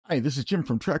Hi, this is Jim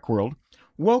from Trek World.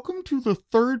 Welcome to the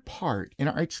third part in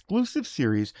our exclusive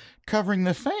series covering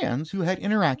the fans who had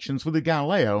interactions with the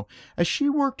Galileo as she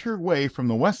worked her way from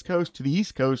the West Coast to the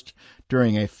East Coast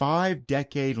during a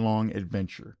 5-decade-long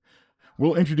adventure.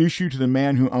 We'll introduce you to the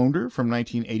man who owned her from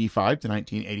 1985 to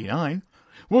 1989.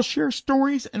 We'll share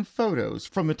stories and photos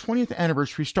from the 20th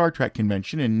anniversary Star Trek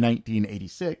convention in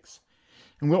 1986.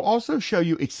 And we'll also show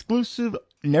you exclusive,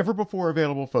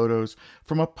 never-before-available photos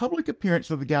from a public appearance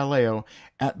of the Galileo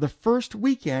at the first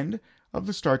weekend of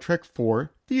the Star Trek IV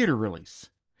theater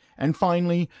release. And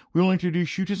finally, we'll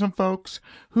introduce you to some folks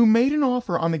who made an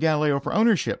offer on the Galileo for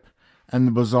ownership and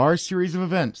the bizarre series of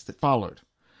events that followed.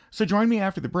 So join me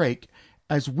after the break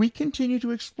as we continue to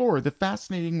explore the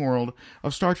fascinating world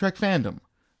of Star Trek fandom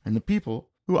and the people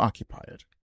who occupy it.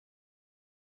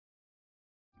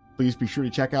 Please be sure to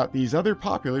check out these other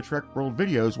popular Trek World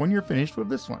videos when you're finished with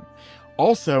this one.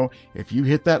 Also, if you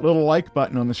hit that little like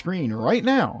button on the screen right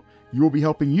now, you will be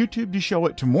helping YouTube to show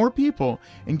it to more people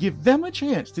and give them a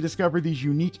chance to discover these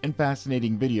unique and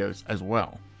fascinating videos as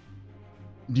well.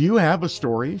 Do you have a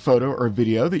story, photo, or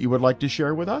video that you would like to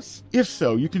share with us? If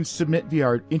so, you can submit via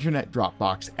our internet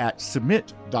Dropbox at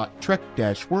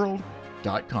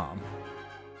submit.trek-world.com.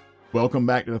 Welcome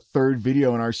back to the third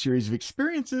video in our series of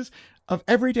experiences of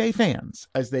everyday fans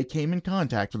as they came in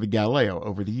contact with the Galileo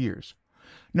over the years.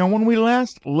 Now, when we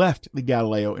last left the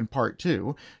Galileo in part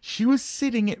 2, she was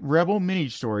sitting at Rebel Mini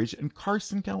Storage in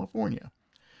Carson, California.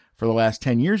 For the last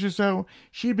 10 years or so,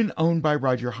 she had been owned by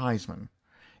Roger Heisman.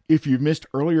 If you've missed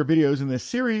earlier videos in this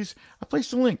series, I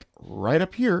placed a link right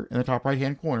up here in the top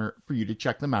right-hand corner for you to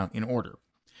check them out in order.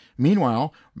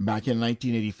 Meanwhile, back in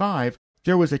 1985,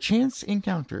 there was a chance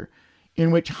encounter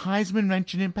in which Heisman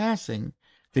mentioned in passing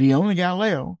that he owned the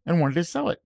Galileo and wanted to sell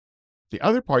it. The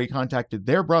other party contacted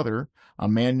their brother, a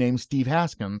man named Steve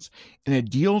Haskins, and a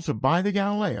deal to buy the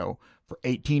Galileo for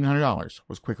 $1,800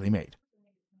 was quickly made.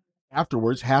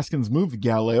 Afterwards, Haskins moved the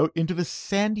Galileo into the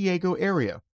San Diego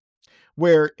area,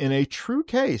 where, in a true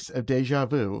case of deja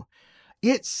vu,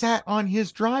 it sat on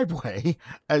his driveway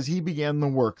as he began the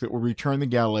work that would return the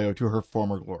Galileo to her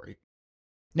former glory.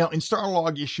 Now, in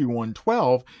Starlog issue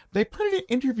 112, they printed an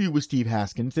interview with Steve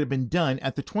Haskins that had been done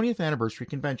at the 20th anniversary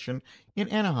convention in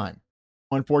Anaheim.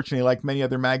 Unfortunately, like many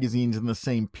other magazines in the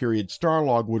same period,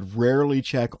 Starlog would rarely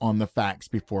check on the facts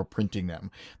before printing them.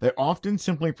 They often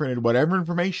simply printed whatever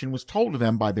information was told to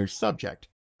them by their subject.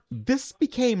 This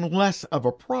became less of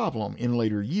a problem in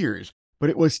later years, but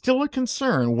it was still a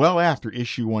concern well after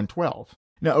issue 112.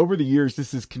 Now, over the years,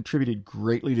 this has contributed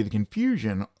greatly to the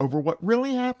confusion over what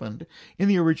really happened in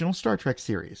the original Star Trek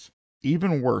series.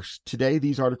 Even worse, today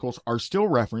these articles are still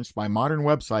referenced by modern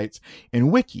websites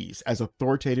and wikis as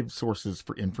authoritative sources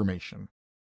for information.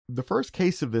 The first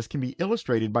case of this can be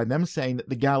illustrated by them saying that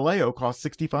the Galileo cost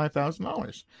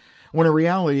 $65,000, when in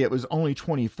reality it was only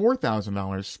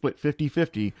 $24,000 split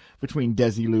 50-50 between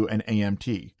Desilu and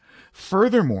AMT.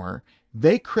 Furthermore,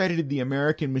 they credited the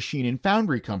American Machine and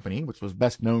Foundry Company, which was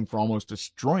best known for almost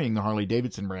destroying the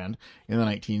Harley-Davidson brand in the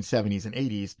 1970s and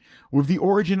 80s, with the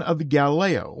origin of the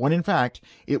Galileo, when in fact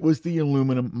it was the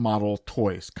Aluminum Model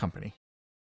Toys Company.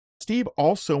 Steve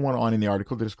also went on in the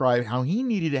article to describe how he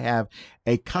needed to have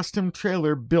a custom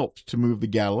trailer built to move the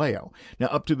Galileo. Now,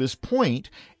 up to this point,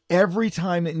 every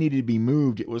time it needed to be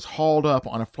moved, it was hauled up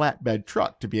on a flatbed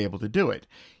truck to be able to do it.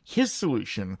 His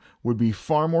solution would be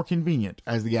far more convenient,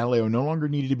 as the Galileo no longer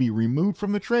needed to be removed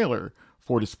from the trailer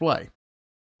for display.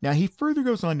 Now, he further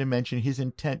goes on to mention his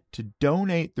intent to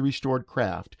donate the restored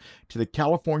craft to the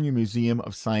California Museum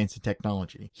of Science and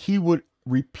Technology. He would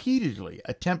repeatedly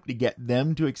attempt to get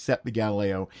them to accept the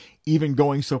Galileo, even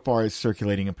going so far as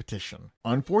circulating a petition.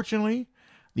 Unfortunately,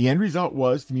 the end result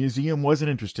was the museum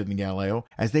wasn't interested in the Galileo,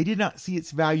 as they did not see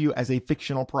its value as a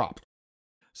fictional prop.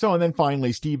 So, and then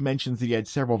finally, Steve mentions that he had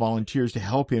several volunteers to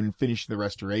help him finish the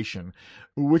restoration,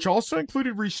 which also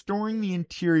included restoring the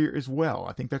interior as well.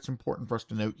 I think that's important for us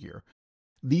to note here.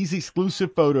 These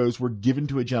exclusive photos were given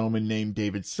to a gentleman named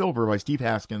David Silver by Steve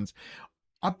Haskins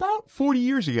about 40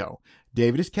 years ago.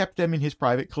 David has kept them in his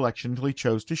private collection until he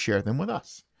chose to share them with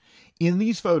us. In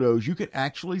these photos, you can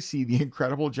actually see the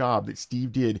incredible job that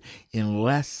Steve did in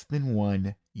less than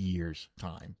 1 year's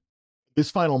time. This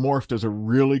final morph does a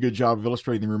really good job of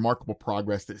illustrating the remarkable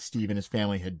progress that Steve and his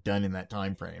family had done in that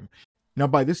time frame. Now,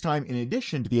 by this time, in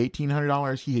addition to the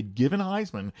 $1,800 he had given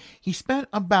Heisman, he spent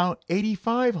about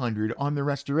 $8,500 on the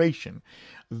restoration.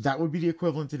 That would be the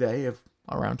equivalent today of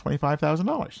around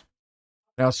 $25,000.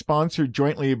 Now, sponsored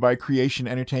jointly by Creation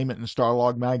Entertainment and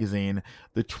Starlog Magazine,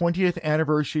 the 20th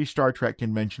anniversary Star Trek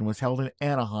convention was held in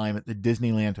Anaheim at the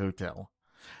Disneyland Hotel.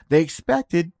 They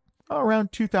expected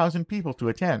around 2,000 people to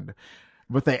attend.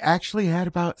 But they actually had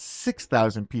about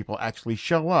 6,000 people actually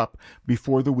show up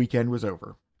before the weekend was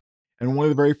over. And one of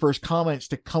the very first comments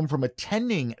to come from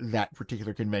attending that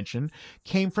particular convention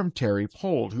came from Terry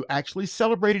Pold, who actually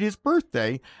celebrated his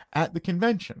birthday at the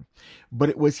convention. But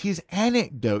it was his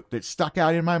anecdote that stuck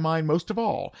out in my mind most of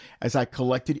all as I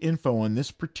collected info on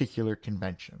this particular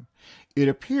convention. It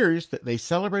appears that they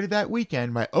celebrated that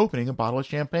weekend by opening a bottle of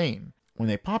champagne. When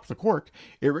they popped the cork,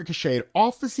 it ricocheted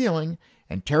off the ceiling,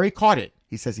 and Terry caught it.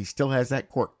 He says he still has that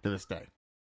cork to this day.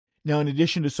 Now, in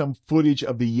addition to some footage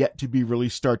of the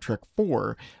yet-to-be-released Star Trek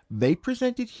IV, they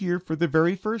presented here for the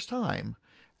very first time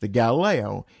the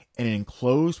Galileo in an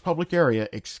enclosed public area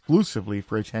exclusively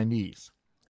for attendees.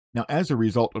 Now, as a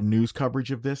result of news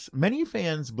coverage of this, many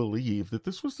fans believe that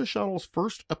this was the shuttle's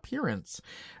first appearance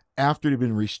after it had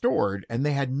been restored, and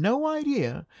they had no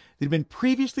idea that it had been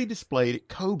previously displayed at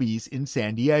Kobe's in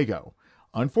San Diego.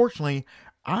 Unfortunately,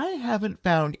 I haven't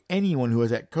found anyone who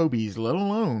was at Kobe's, let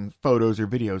alone photos or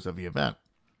videos of the event.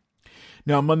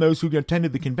 Now, among those who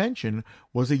attended the convention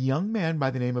was a young man by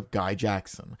the name of Guy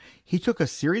Jackson. He took a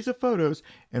series of photos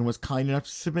and was kind enough to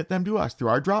submit them to us through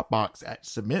our Dropbox at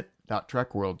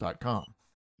submit.trekworld.com.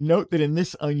 Note that in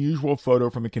this unusual photo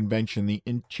from the convention, the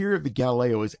interior of the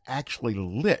Galileo is actually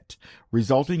lit,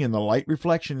 resulting in the light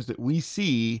reflections that we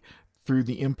see through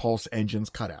the impulse engine's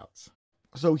cutouts.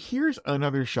 So here's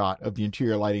another shot of the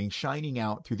interior lighting shining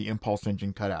out through the impulse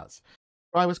engine cutouts.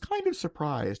 I was kind of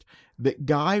surprised that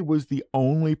Guy was the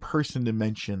only person to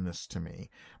mention this to me,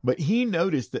 but he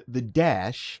noticed that the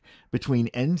dash between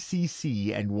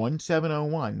NCC and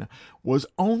 1701 was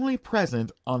only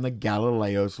present on the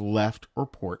Galileo's left or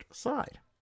port side.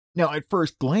 Now, at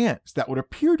first glance, that would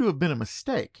appear to have been a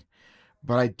mistake,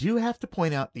 but I do have to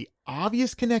point out the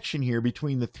obvious connection here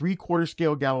between the 3/4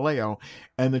 scale Galileo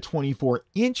and the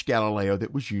 24-inch Galileo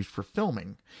that was used for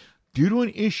filming. Due to an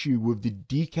issue with the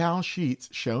decal sheets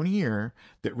shown here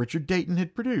that Richard Dayton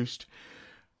had produced,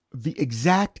 the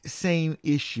exact same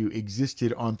issue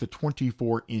existed on the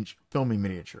 24-inch filming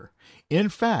miniature. In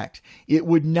fact, it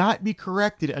would not be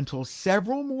corrected until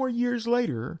several more years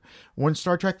later when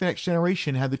Star Trek The Next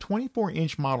Generation had the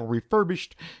 24-inch model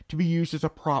refurbished to be used as a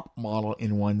prop model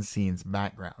in one scene's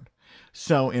background.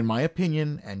 So, in my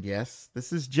opinion, and yes,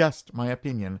 this is just my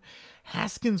opinion,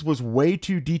 Haskins was way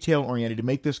too detail-oriented to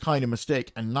make this kind of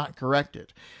mistake and not correct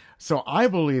it. So I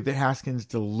believe that Haskins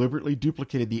deliberately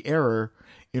duplicated the error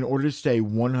in order to stay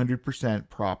 100%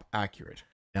 prop accurate.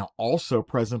 Now, also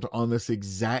present on this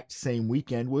exact same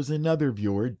weekend was another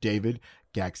viewer, David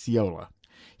Gaxiola.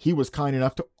 He was kind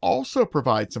enough to also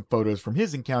provide some photos from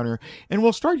his encounter, and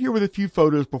we'll start here with a few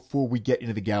photos before we get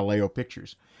into the Galileo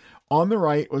pictures. On the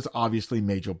right was obviously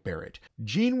Majel Barrett.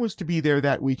 Jean was to be there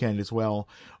that weekend as well,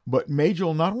 but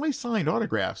Majel not only signed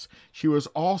autographs, she was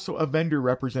also a vendor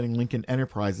representing Lincoln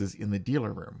Enterprises in the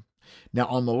dealer room. Now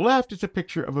on the left is a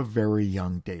picture of a very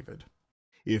young David.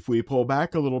 If we pull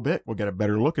back a little bit, we'll get a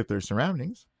better look at their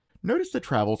surroundings. Notice the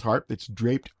travel tarp that's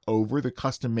draped over the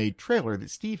custom-made trailer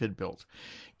that Steve had built.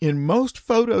 In most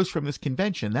photos from this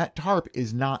convention, that tarp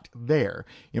is not there,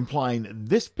 implying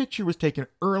this picture was taken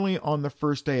early on the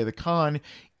first day of the con,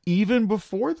 even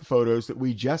before the photos that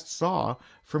we just saw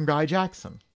from Guy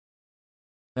Jackson.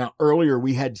 Now, earlier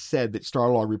we had said that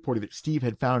Starlog reported that Steve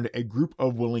had found a group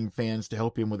of willing fans to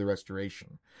help him with the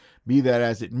restoration. Be that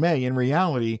as it may, in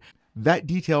reality, that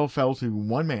detail fell to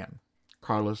one man,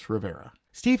 Carlos Rivera.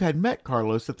 Steve had met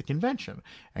Carlos at the convention,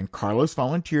 and Carlos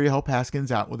volunteered to help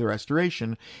Haskins out with the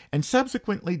restoration, and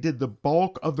subsequently did the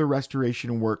bulk of the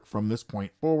restoration work from this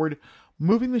point forward,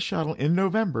 moving the shuttle in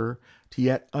November to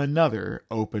yet another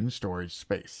open storage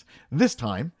space, this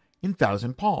time in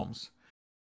Thousand Palms.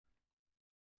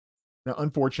 Now,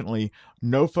 unfortunately,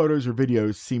 no photos or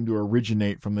videos seem to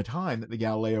originate from the time that the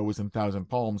Galileo was in Thousand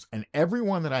Palms, and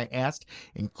everyone that I asked,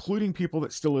 including people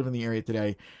that still live in the area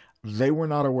today, they were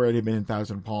not aware it had been in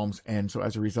Thousand Palms, and so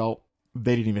as a result,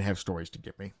 they didn't even have stories to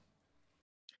give me.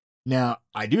 Now,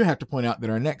 I do have to point out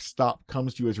that our next stop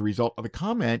comes to you as a result of a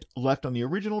comment left on the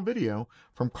original video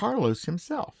from Carlos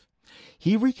himself.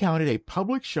 He recounted a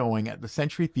public showing at the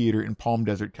Century Theater in Palm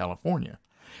Desert, California.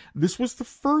 This was the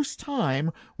first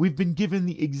time we've been given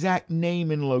the exact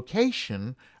name and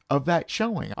location of that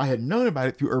showing. I had known about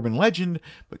it through urban legend,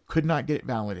 but could not get it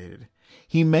validated.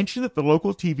 He mentioned that the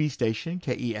local TV station,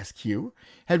 KESQ,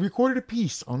 had recorded a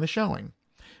piece on the showing.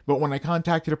 But when I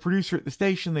contacted a producer at the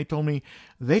station, they told me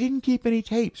they didn't keep any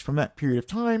tapes from that period of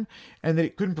time and that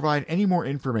it couldn't provide any more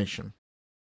information.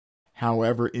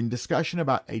 However, in discussion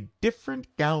about a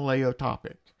different Galileo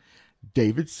topic,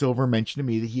 David Silver mentioned to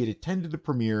me that he had attended the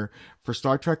premiere for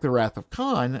Star Trek The Wrath of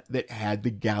Khan that had the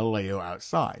Galileo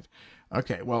outside.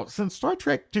 Okay, well, since Star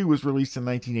Trek II was released in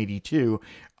 1982,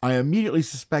 I immediately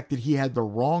suspected he had the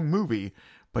wrong movie,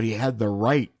 but he had the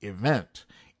right event.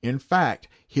 In fact,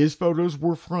 his photos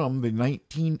were from the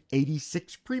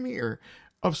 1986 premiere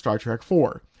of Star Trek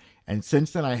IV. And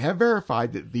since then, I have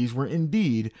verified that these were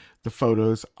indeed the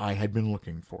photos I had been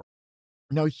looking for.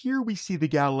 Now, here we see the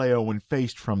Galileo when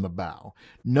faced from the bow.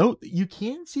 Note that you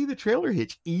can see the trailer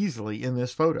hitch easily in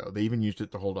this photo. They even used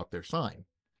it to hold up their sign.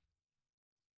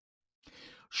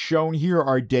 Shown here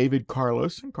are David,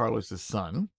 Carlos, and Carlos's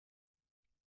son.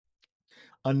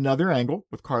 Another angle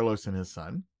with Carlos and his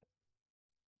son.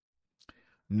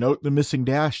 Note the missing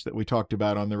dash that we talked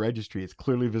about on the registry. It's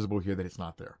clearly visible here that it's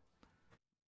not there.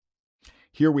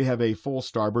 Here we have a full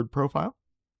starboard profile.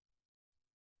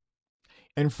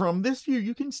 And from this view,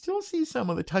 you can still see some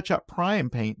of the touch-up prime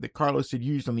paint that Carlos had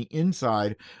used on the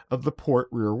inside of the port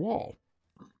rear wall.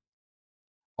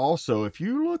 Also, if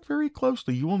you look very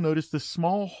closely, you will notice the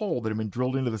small hole that had been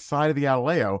drilled into the side of the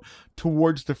Galileo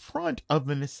towards the front of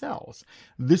the nacelles.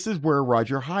 This is where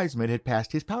Roger Heisman had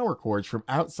passed his power cords from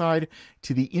outside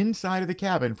to the inside of the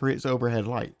cabin for its overhead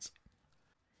lights.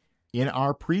 In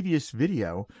our previous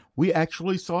video, we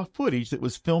actually saw footage that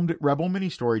was filmed at Rebel Mini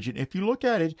Storage, and if you look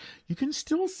at it, you can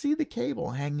still see the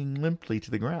cable hanging limply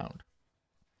to the ground.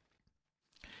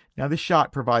 Now, this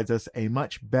shot provides us a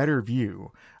much better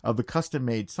view of the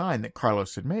custom-made sign that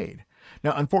Carlos had made.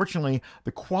 Now, unfortunately,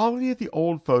 the quality of the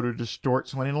old photo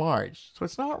distorts when enlarged, so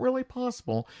it's not really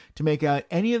possible to make out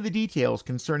any of the details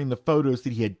concerning the photos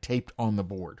that he had taped on the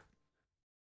board.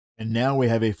 And now we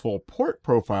have a full port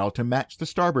profile to match the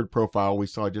starboard profile we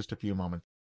saw just a few moments.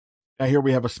 Now here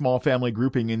we have a small family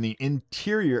grouping in the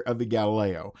interior of the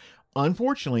Galileo.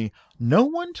 Unfortunately, no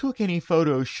one took any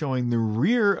photos showing the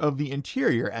rear of the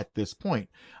interior at this point.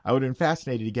 I would have been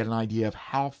fascinated to get an idea of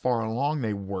how far along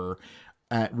they were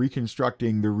at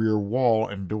reconstructing the rear wall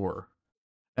and door.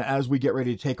 As we get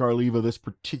ready to take our leave of this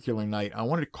particular night, I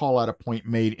wanted to call out a point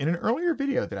made in an earlier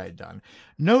video that I had done.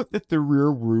 Note that the rear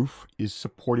roof is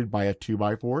supported by a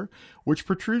 2x4, which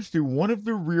protrudes through one of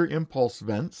the rear impulse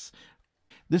vents.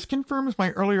 This confirms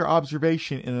my earlier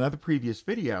observation in another previous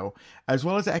video, as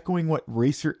well as echoing what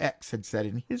Racer X had said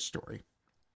in his story.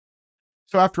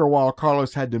 So after a while,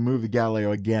 Carlos had to move the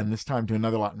Galileo again, this time to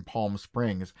another lot in Palm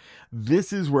Springs.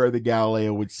 This is where the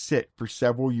Galileo would sit for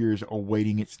several years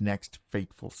awaiting its next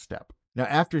fateful step. Now,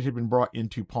 after it had been brought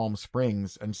into Palm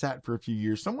Springs and sat for a few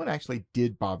years, someone actually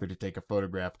did bother to take a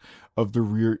photograph of the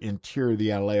rear interior of the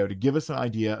Galileo to give us an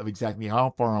idea of exactly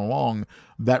how far along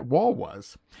that wall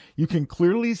was. You can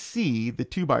clearly see the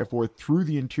 2x4 through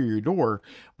the interior door,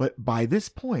 but by this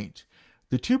point,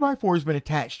 the 2x4 has been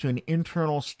attached to an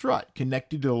internal strut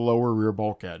connected to the lower rear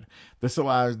bulkhead. This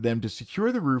allows them to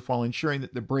secure the roof while ensuring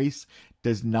that the brace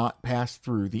does not pass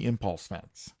through the impulse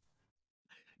vents.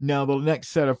 Now, the next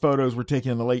set of photos were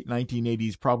taken in the late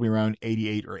 1980s, probably around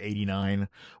 88 or 89.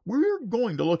 We're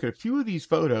going to look at a few of these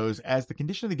photos as the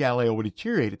condition of the Galileo would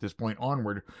deteriorate at this point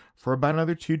onward for about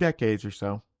another 2 decades or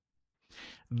so.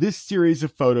 This series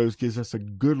of photos gives us a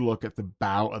good look at the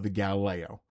bow of the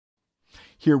Galileo.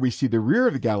 Here we see the rear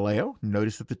of the Galileo.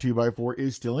 Notice that the 2x4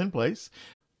 is still in place.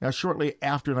 Now, shortly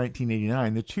after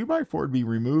 1989, the 2x4 would be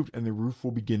removed and the roof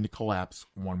will begin to collapse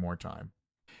one more time.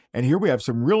 And here we have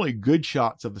some really good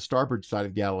shots of the starboard side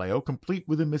of Galileo, complete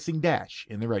with a missing dash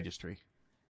in the registry.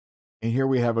 And here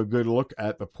we have a good look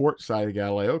at the port side of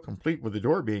Galileo, complete with the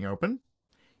door being open.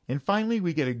 And finally,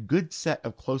 we get a good set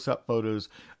of close-up photos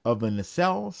of the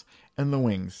nacelles and the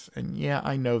wings. And yeah,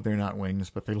 I know they're not wings,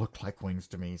 but they look like wings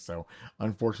to me, so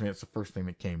unfortunately, it's the first thing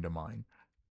that came to mind.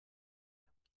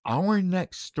 Our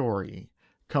next story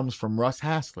comes from Russ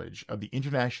Haslage of the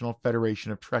International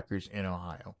Federation of Trekkers in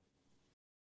Ohio.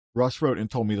 Russ wrote and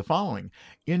told me the following.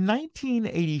 In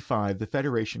 1985, the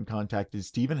Federation contacted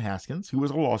Stephen Haskins, who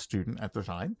was a law student at the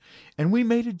time, and we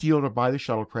made a deal to buy the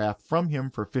shuttlecraft from him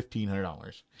for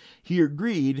 $1,500. He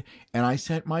agreed, and I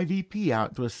sent my VP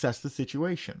out to assess the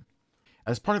situation.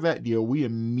 As part of that deal, we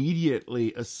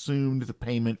immediately assumed the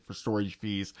payment for storage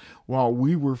fees while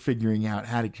we were figuring out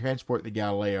how to transport the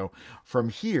Galileo from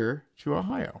here to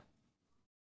Ohio.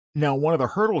 Now, one of the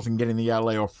hurdles in getting the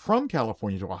Galileo from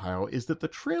California to Ohio is that the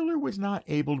trailer was not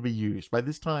able to be used. By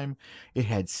this time, it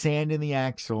had sand in the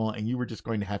axle, and you were just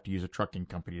going to have to use a trucking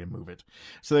company to move it.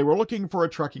 So they were looking for a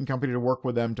trucking company to work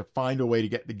with them to find a way to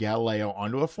get the Galileo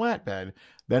onto a flatbed,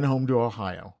 then home to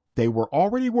Ohio. They were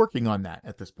already working on that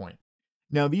at this point.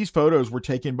 Now, these photos were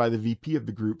taken by the VP of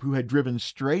the group, who had driven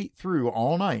straight through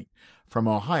all night from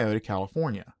Ohio to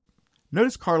California.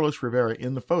 Notice Carlos Rivera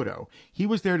in the photo. He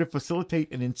was there to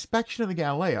facilitate an inspection of the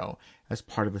Galileo as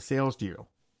part of a sales deal.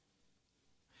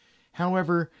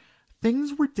 However,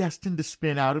 things were destined to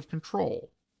spin out of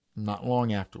control not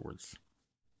long afterwards.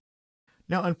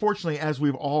 Now, unfortunately, as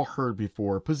we've all heard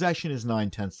before, possession is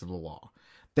 9/10 of the law.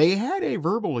 They had a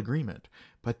verbal agreement,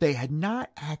 but they had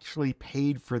not actually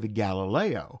paid for the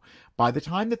Galileo by the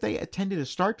time that they attended a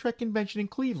Star Trek convention in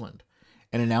Cleveland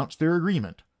and announced their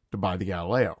agreement to buy the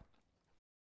Galileo.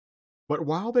 But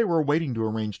while they were waiting to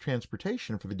arrange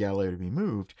transportation for the Galileo to be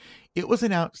moved, it was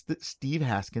announced that Steve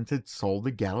Haskins had sold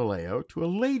the Galileo to a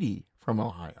lady from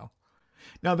Ohio.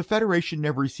 Now, the Federation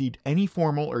never received any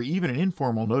formal or even an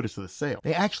informal notice of the sale.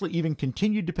 They actually even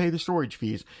continued to pay the storage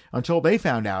fees until they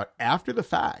found out after the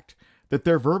fact that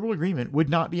their verbal agreement would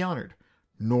not be honored,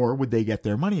 nor would they get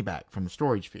their money back from the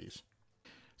storage fees.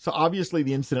 So obviously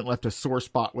the incident left a sore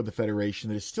spot with the Federation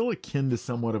that is still akin to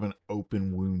somewhat of an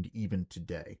open wound even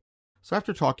today. So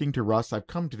after talking to Russ, I've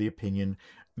come to the opinion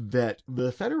that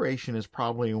the Federation is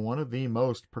probably one of the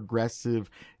most progressive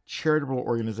charitable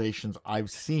organizations I've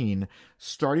seen,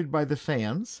 started by the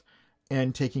fans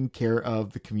and taking care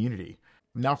of the community.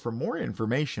 Now, for more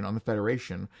information on the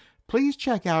Federation, please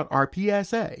check out our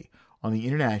PSA on the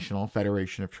International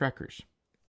Federation of Trekkers.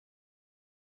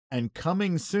 And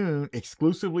coming soon,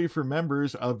 exclusively for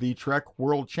members of the Trek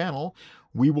World channel,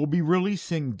 we will be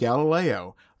releasing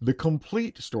Galileo, the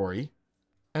complete story,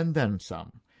 and then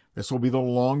some. This will be the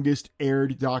longest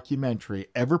aired documentary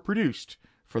ever produced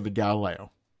for the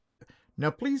Galileo.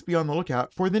 Now please be on the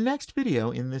lookout for the next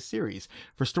video in this series,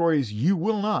 for stories you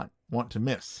will not want to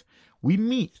miss. We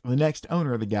meet the next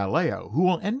owner of the Galileo, who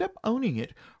will end up owning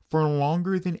it for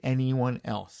longer than anyone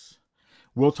else.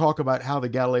 We'll talk about how the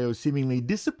Galileo seemingly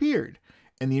disappeared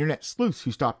and the internet sleuths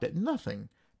who stopped at nothing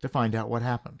to find out what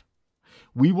happened.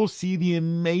 We will see the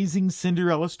amazing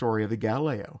Cinderella story of the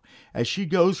Galileo as she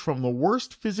goes from the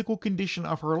worst physical condition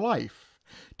of her life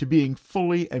to being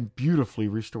fully and beautifully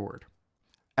restored,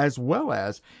 as well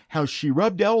as how she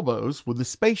rubbed elbows with the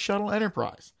Space Shuttle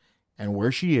Enterprise and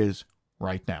where she is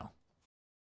right now.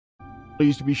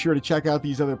 Please be sure to check out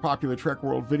these other popular Trek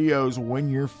World videos when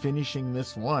you're finishing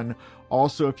this one.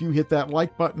 Also, if you hit that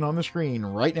like button on the screen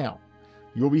right now,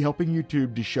 you'll be helping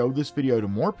YouTube to show this video to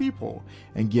more people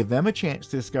and give them a chance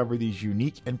to discover these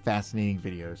unique and fascinating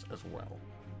videos as well.